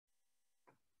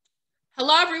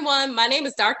Hello, everyone. My name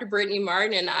is Dr. Brittany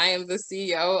Martin, and I am the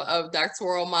CEO of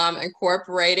Doctoral Mom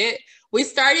Incorporated. We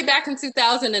started back in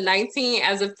 2019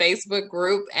 as a Facebook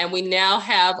group, and we now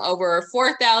have over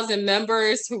 4,000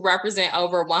 members who represent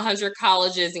over 100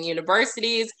 colleges and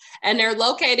universities, and they're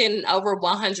located in over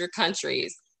 100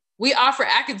 countries. We offer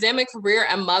academic, career,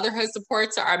 and motherhood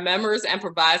support to our members and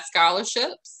provide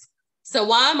scholarships. So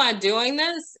why am I doing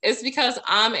this? It's because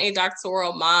I'm a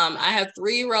doctoral mom. I have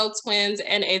 3-year-old twins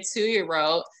and a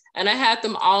 2-year-old, and I had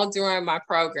them all during my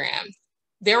program.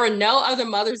 There were no other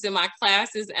mothers in my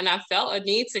classes, and I felt a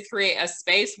need to create a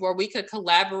space where we could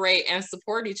collaborate and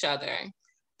support each other.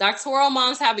 Doctoral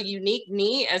moms have a unique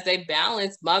need as they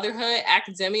balance motherhood,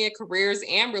 academia, careers,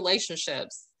 and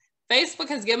relationships. Facebook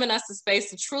has given us the space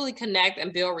to truly connect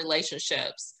and build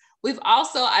relationships. We've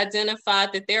also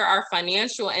identified that there are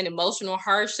financial and emotional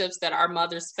hardships that our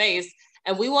mothers face,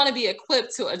 and we want to be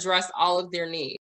equipped to address all of their needs.